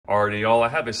Alrighty y'all, I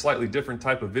have a slightly different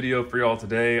type of video for y'all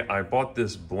today. I bought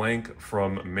this blank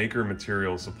from Maker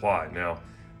Material Supply. Now,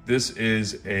 this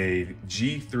is a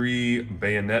G3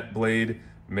 bayonet blade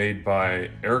made by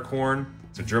Aircorn.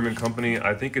 It's a German company.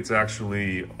 I think it's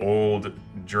actually old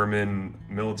German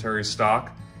military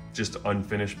stock, just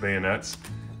unfinished bayonets.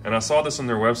 And I saw this on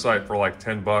their website for like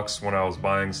 10 bucks when I was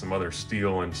buying some other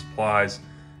steel and supplies.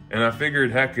 And I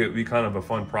figured, heck, it'd be kind of a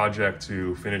fun project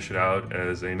to finish it out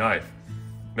as a knife.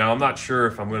 Now, I'm not sure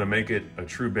if I'm gonna make it a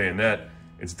true bayonet.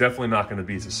 It's definitely not gonna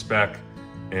be to spec,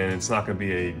 and it's not gonna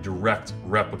be a direct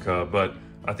replica, but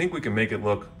I think we can make it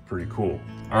look pretty cool.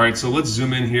 All right, so let's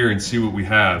zoom in here and see what we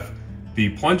have. The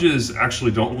plunges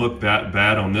actually don't look that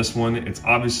bad on this one. It's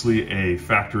obviously a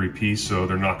factory piece, so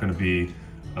they're not gonna be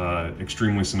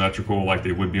extremely symmetrical like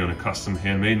they would be on a custom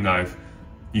handmade knife.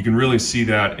 You can really see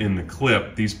that in the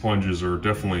clip. These plunges are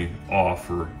definitely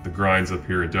off, or the grinds up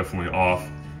here are definitely off.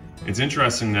 It's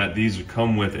interesting that these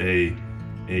come with a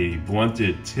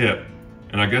blunted tip,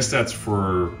 and I guess that's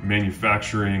for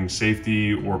manufacturing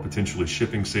safety or potentially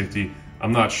shipping safety.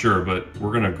 I'm not sure, but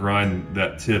we're gonna grind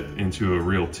that tip into a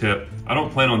real tip. I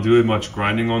don't plan on doing much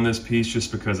grinding on this piece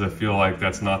just because I feel like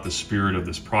that's not the spirit of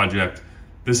this project.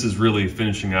 This is really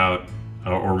finishing out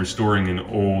or restoring an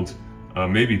old,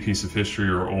 maybe piece of history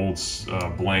or old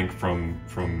blank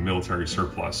from military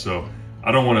surplus. So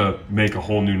I don't want to make a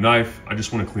whole new knife. I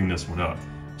just want to clean this one up.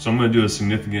 So I'm going to do a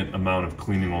significant amount of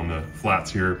cleaning on the flats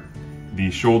here.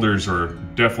 The shoulders are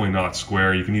definitely not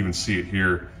square. You can even see it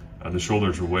here. The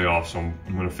shoulders are way off, so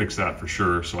I'm going to fix that for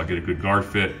sure so I get a good guard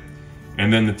fit.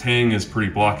 And then the tang is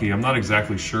pretty blocky. I'm not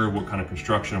exactly sure what kind of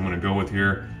construction I'm going to go with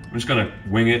here. I'm just going to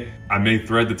wing it. I may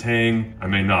thread the tang, I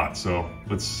may not. So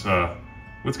let's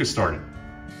get started.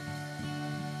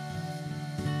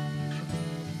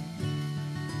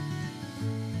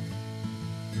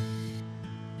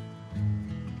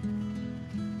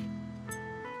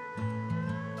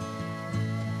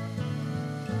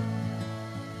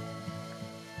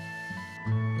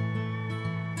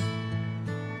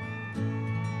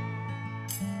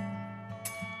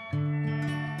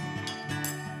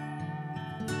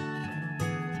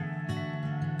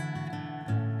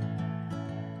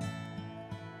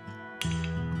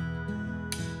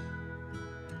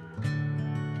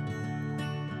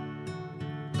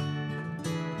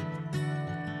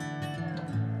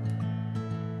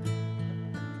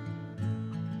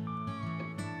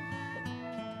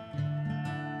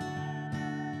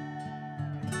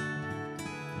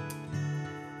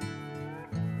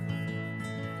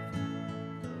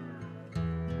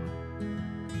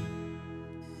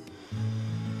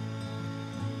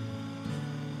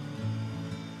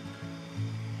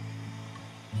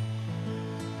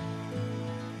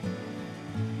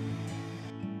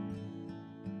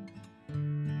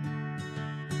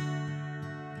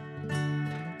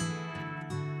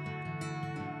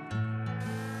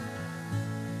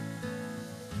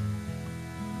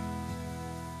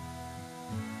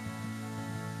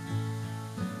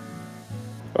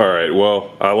 All right,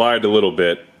 well, I lied a little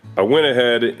bit. I went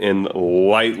ahead and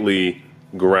lightly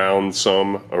ground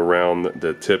some around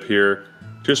the tip here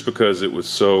just because it was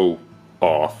so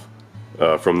off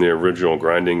from the original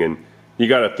grinding. And you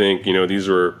got to think, you know, these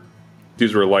were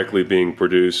likely being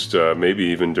produced maybe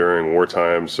even during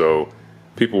wartime, so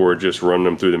people were just running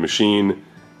them through the machine,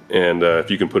 and if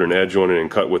you can put an edge on it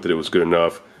and cut with it, it was good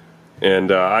enough.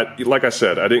 And like I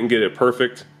said, I didn't get it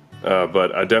perfect,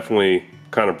 but I definitely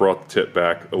kind of brought the tip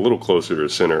back a little closer to the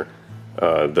center.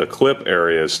 The clip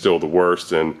area is still the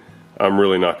worst, and I'm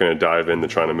really not going to dive into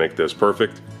trying to make this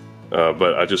perfect,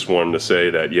 but I just wanted to say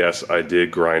that yes, I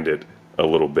did grind it a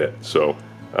little bit. So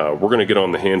we're going to get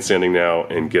on the hand sanding now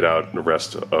and get out the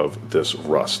rest of this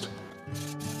rust.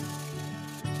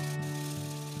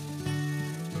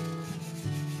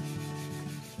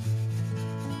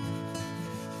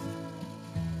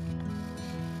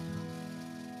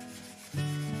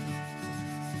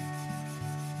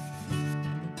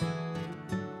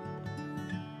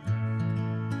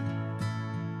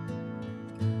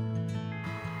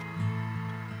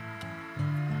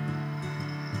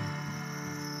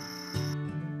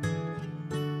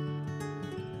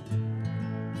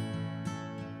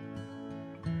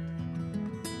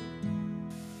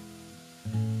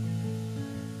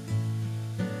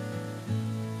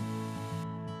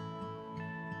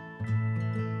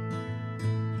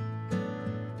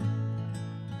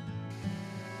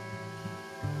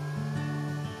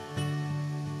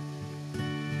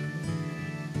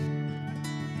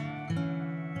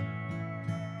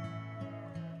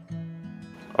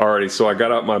 Alrighty, so I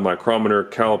got out my micrometer,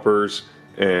 calipers,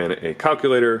 and a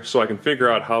calculator so I can figure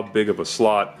out how big of a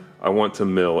slot I want to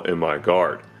mill in my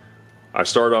guard. I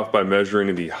started off by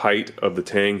measuring the height of the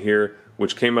tang here,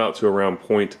 which came out to around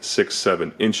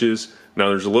 0.67 inches. Now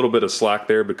there's a little bit of slack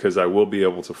there because I will be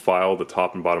able to file the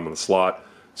top and bottom of the slot.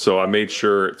 So I made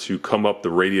sure to come up the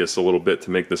radius a little bit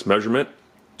to make this measurement,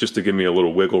 just to give me a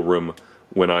little wiggle room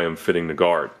when I am fitting the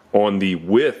guard. On the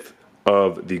width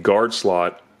of the guard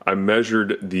slot, I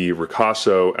measured the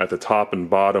ricasso at the top and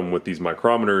bottom with these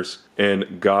micrometers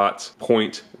and got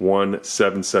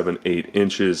 0.1778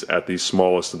 inches at the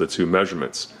smallest of the two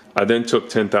measurements. I then took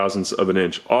 0.010 of an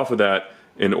inch off of that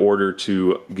in order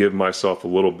to give myself a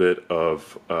little bit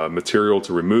of material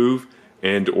to remove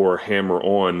and or hammer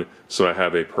on so I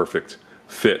have a perfect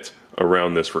fit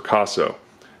around this ricasso.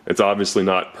 It's obviously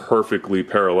not perfectly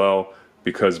parallel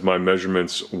because my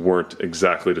measurements weren't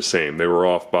exactly the same. They were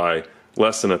off by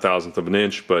less than 1/1000th of an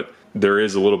inch, but there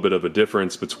is a little bit of a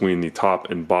difference between the top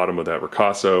and bottom of that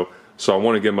ricasso, so I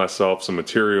want to give myself some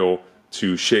material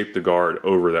to shape the guard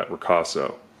over that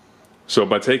ricasso. So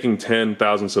by taking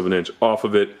 0.010 of an inch off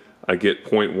of it, I get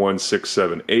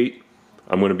 0.1678.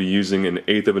 I'm going to be using an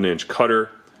 1/8 of an inch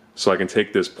cutter, so I can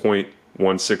take this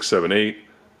 0.1678,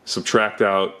 subtract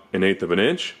out an 1/8 of an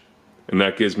inch, and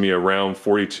that gives me around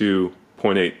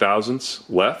 42.8 thousandths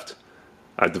left.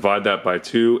 I divide that by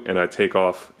 2 and I take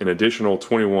off an additional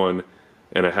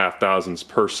 21.5 thousandths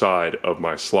per side of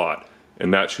my slot,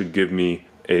 and that should give me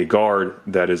a guard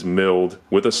that is milled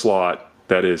with a slot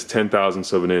that is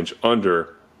 0.010 of an inch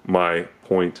under my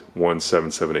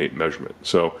 0.1778 measurement.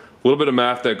 So a little bit of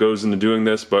math that goes into doing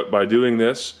this, but by doing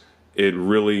this it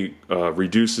really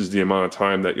reduces the amount of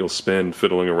time that you'll spend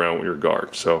fiddling around with your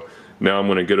guard. So now I'm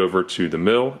going to get over to the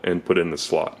mill and put in the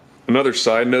slot. Another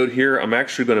side note here, I'm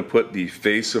actually going to put the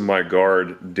face of my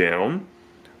guard down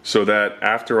so that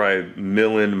after I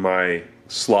mill in my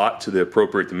slot to the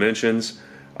appropriate dimensions,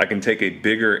 I can take a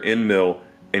bigger end mill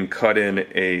and cut in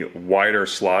a wider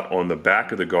slot on the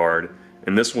back of the guard,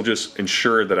 and this will just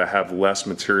ensure that I have less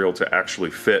material to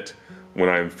actually fit when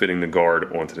I'm fitting the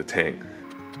guard onto the tank.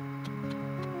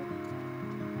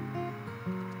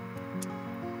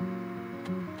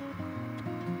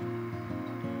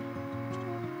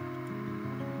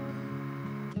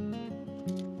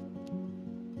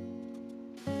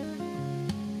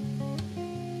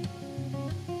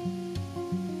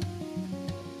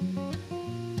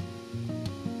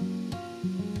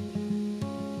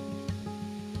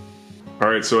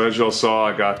 Alright, so as y'all saw,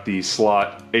 I got the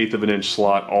slot, 1/8 of an inch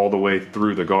slot all the way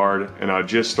through the guard, and I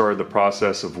just started the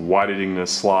process of widening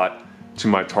this slot to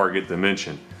my target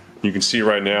dimension. You can see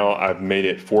right now I've made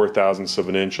it 0.004 of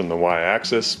an inch on the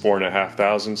y-axis, 4.5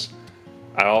 thousandths.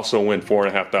 I also went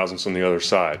 4.5 thousandths on the other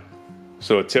side.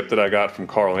 So a tip that I got from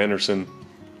Carl Anderson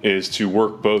is to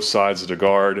work both sides of the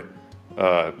guard,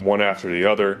 one after the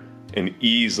other, and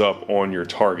ease up on your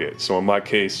target. So in my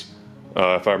case,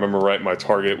 if I remember right, my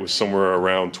target was somewhere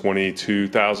around 22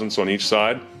 thousandths on each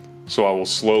side. So I will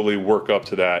slowly work up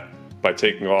to that by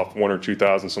taking off 1 or 2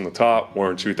 thousandths on the top, 1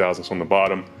 or 2 thousandths on the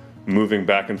bottom, moving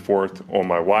back and forth on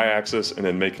my y-axis, and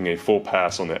then making a full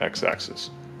pass on the x-axis.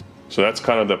 So that's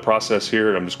kind of the process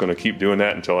here. I'm just going to keep doing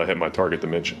that until I hit my target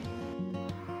dimension.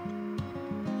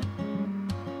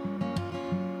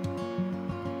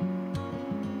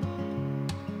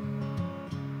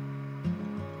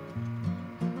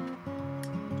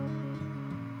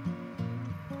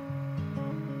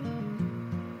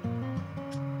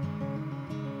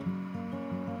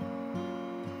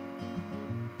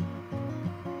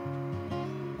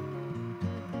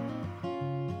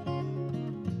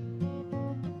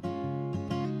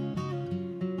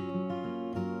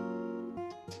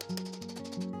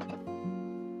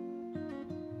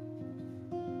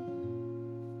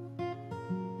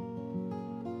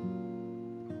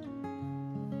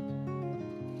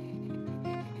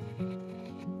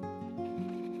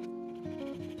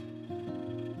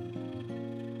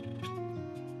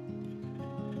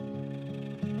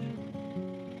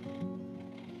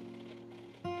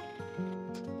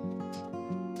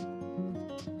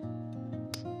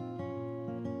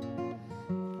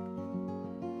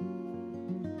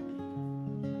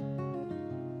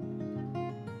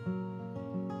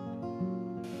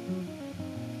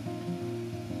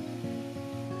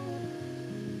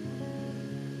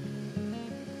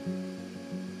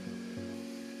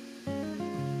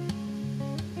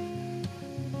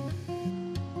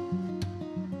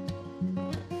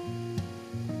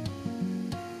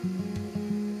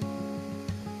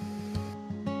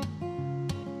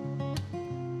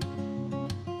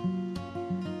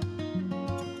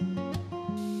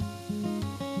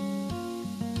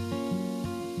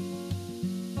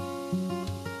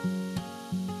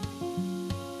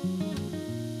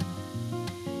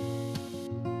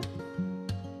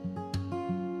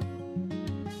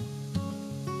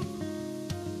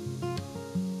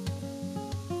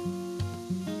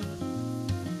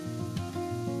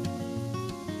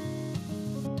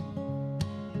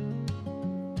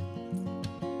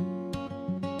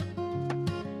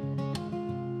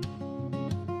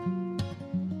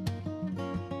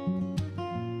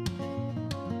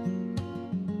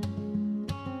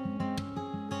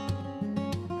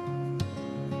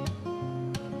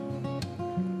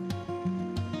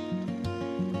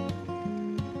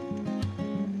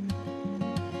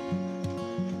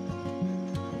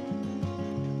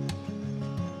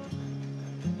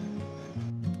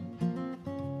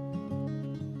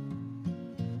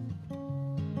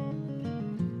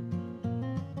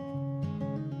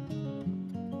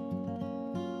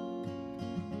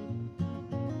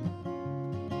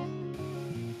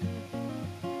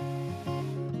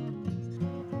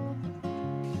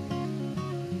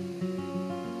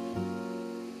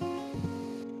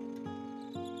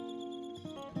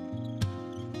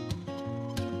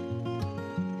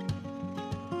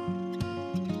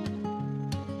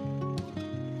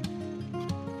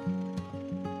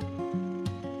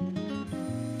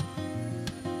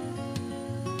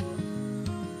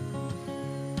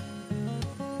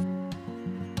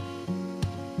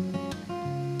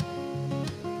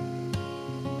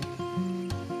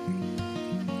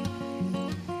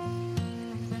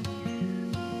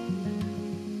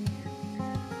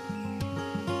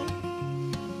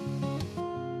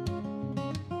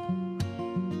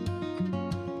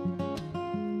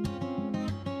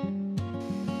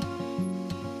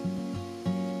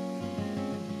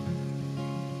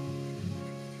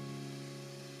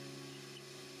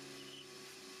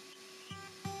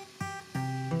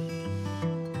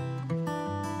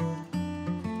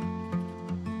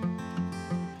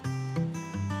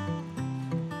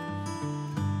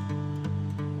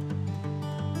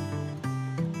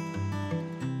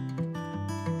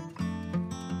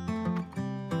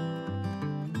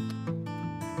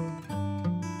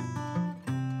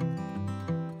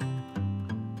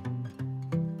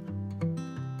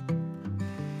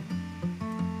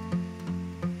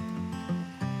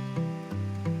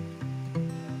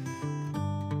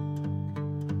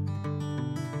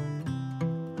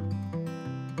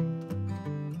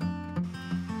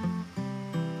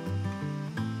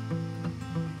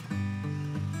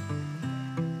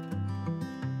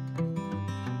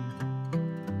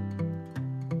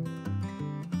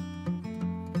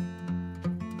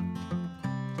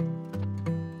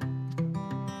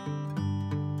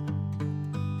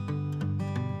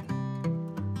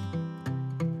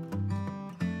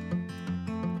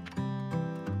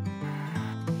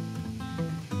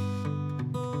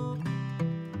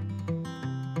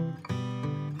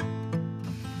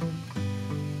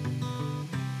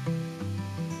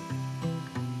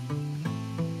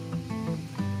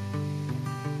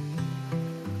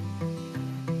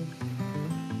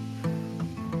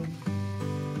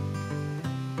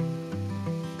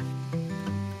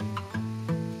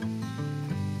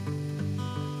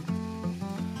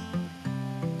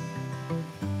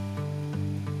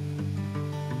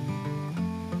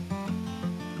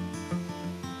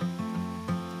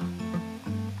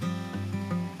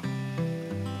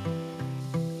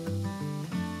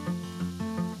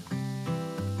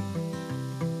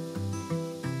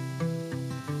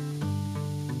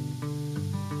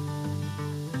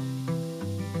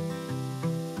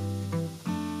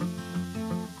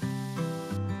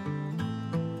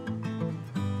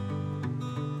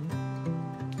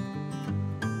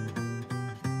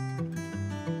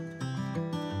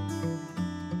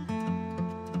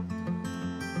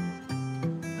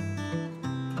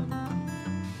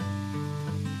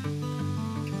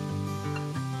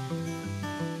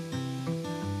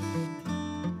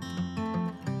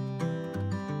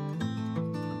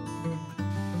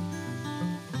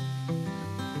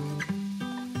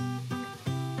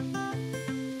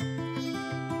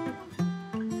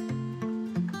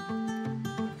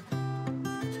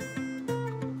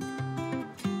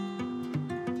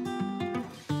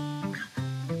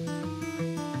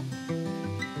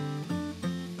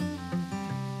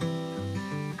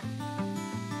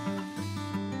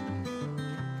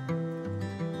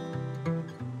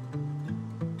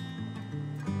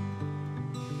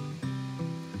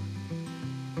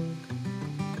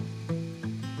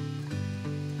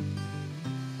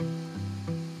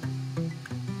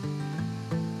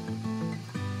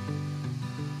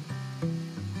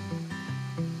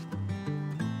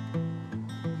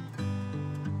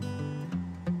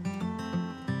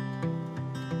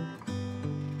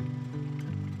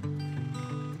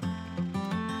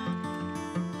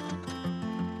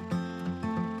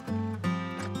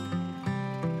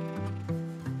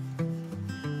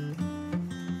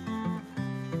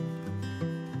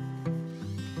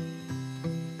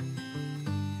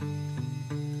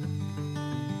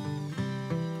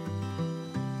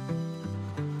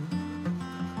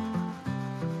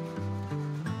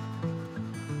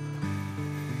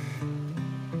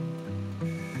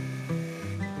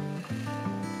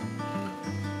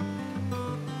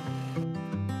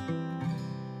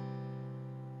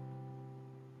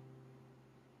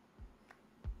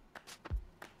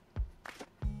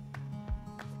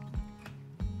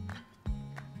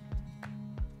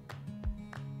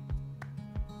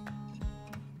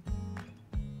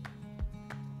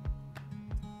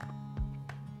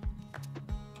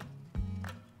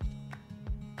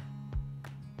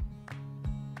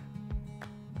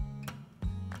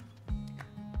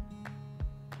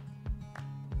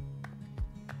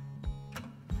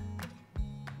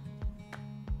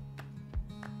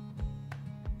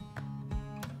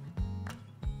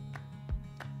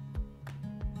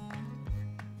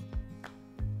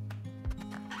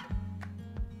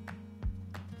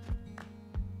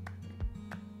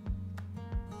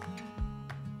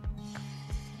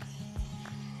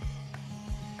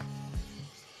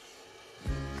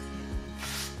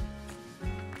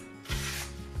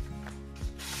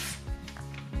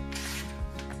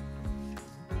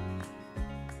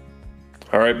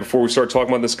 All right, before we start talking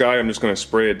about this guy, I'm just gonna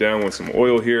spray it down with some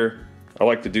oil here. I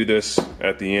like to do this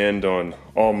at the end on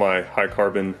all my high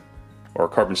carbon or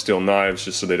carbon steel knives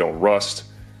just so they don't rust.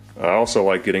 I also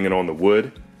like getting it on the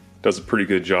wood. Does a pretty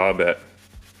good job at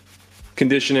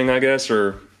conditioning, I guess,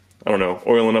 or I don't know,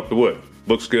 oiling up the wood.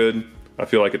 Looks good. I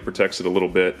feel like it protects it a little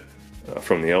bit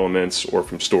from the elements or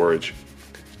from storage.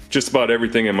 Just about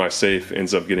everything in my safe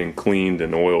ends up getting cleaned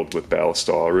and oiled with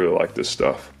Ballistol. I really like this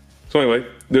stuff. So anyway,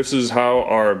 this is how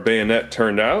our bayonet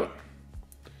turned out.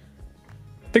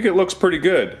 I think it looks pretty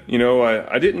good. You know,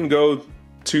 I didn't go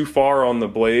too far on the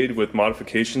blade with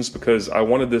modifications because I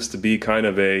wanted this to be kind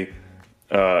of a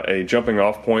jumping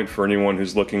off point for anyone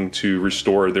who's looking to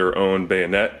restore their own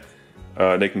bayonet.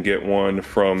 They can get one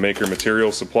from Maker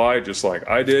Material Supply just like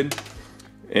I did,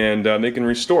 and they can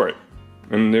restore it.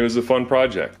 And it was a fun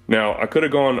project. Now, I could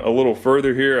have gone a little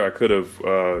further here. I could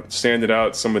have sanded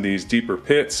out some of these deeper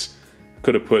pits,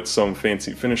 could have put some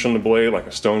fancy finish on the blade like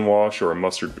a stone wash or a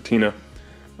mustard patina.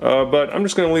 But I'm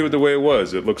just going to leave it the way it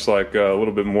was. It looks like a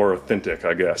little bit more authentic,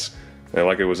 I guess, and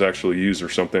like it was actually used or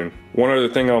something. One other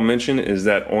thing I'll mention is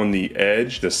that on the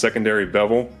edge, the secondary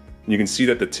bevel, you can see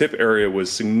that the tip area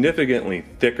was significantly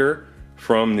thicker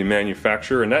from the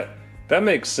manufacturer, and that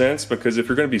makes sense because if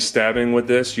you're going to be stabbing with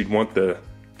this, you'd want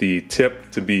the tip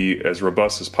to be as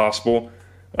robust as possible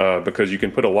because you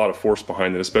can put a lot of force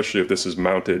behind it, especially if this is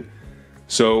mounted.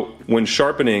 So when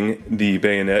sharpening the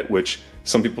bayonet, which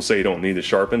some people say you don't need to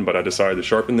sharpen, but I decided to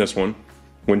sharpen this one.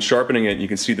 When sharpening it, you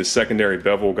can see the secondary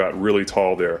bevel got really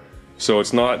tall there. So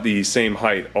it's not the same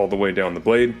height all the way down the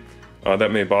blade.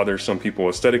 That may bother some people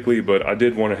aesthetically, but I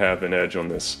did want to have an edge on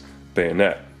this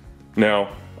bayonet.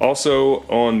 Now, also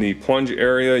on the plunge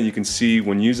area, you can see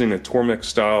when using a Tormek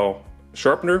style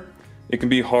sharpener, it can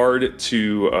be hard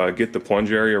to get the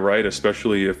plunge area right,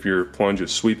 especially if your plunge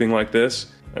is sweeping like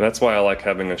this. And that's why I like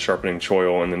having a sharpening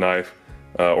choil in the knife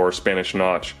or a Spanish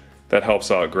notch. That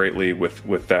helps out greatly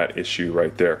with that issue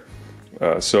right there.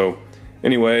 So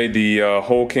anyway, the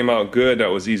hole came out good. That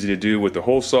was easy to do with the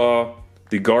hole saw.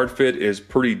 The guard fit is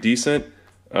pretty decent.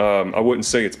 I wouldn't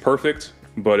say it's perfect,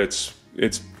 but it's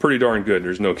pretty darn good.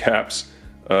 There's no caps,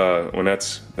 and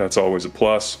that's always a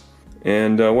plus.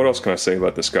 And what else can I say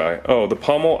about this guy? Oh, the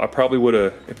pommel, I probably would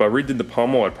have, if I redid the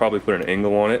pommel, I'd probably put an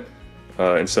angle on it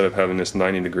instead of having this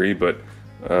 90 degree, but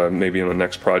maybe in the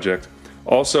next project.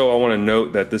 Also, I want to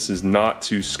note that this is not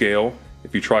to scale.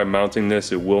 If you try mounting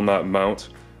this, it will not mount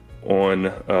on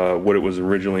what it was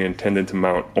originally intended to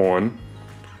mount on.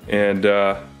 And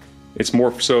it's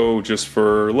more so just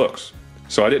for looks.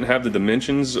 So I didn't have the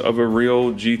dimensions of a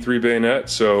real G3 bayonet,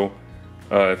 so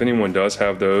if anyone does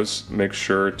have those, make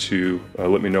sure to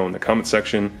let me know in the comment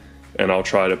section, and I'll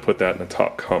try to put that in the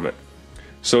top comment.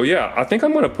 So yeah, I think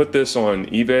I'm going to put this on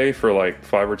eBay for like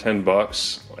 $5 or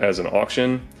 $10 as an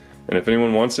auction, and if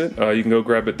anyone wants it, you can go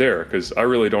grab it there, because I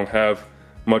really don't have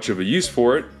much of a use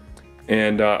for it,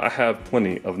 and I have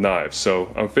plenty of knives,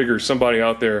 so I figure somebody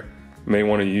out there may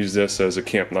want to use this as a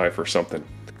camp knife or something.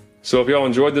 So if y'all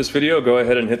enjoyed this video, go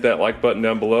ahead and hit that like button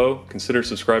down below, consider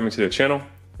subscribing to the channel,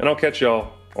 and I'll catch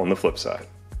y'all on the flip side.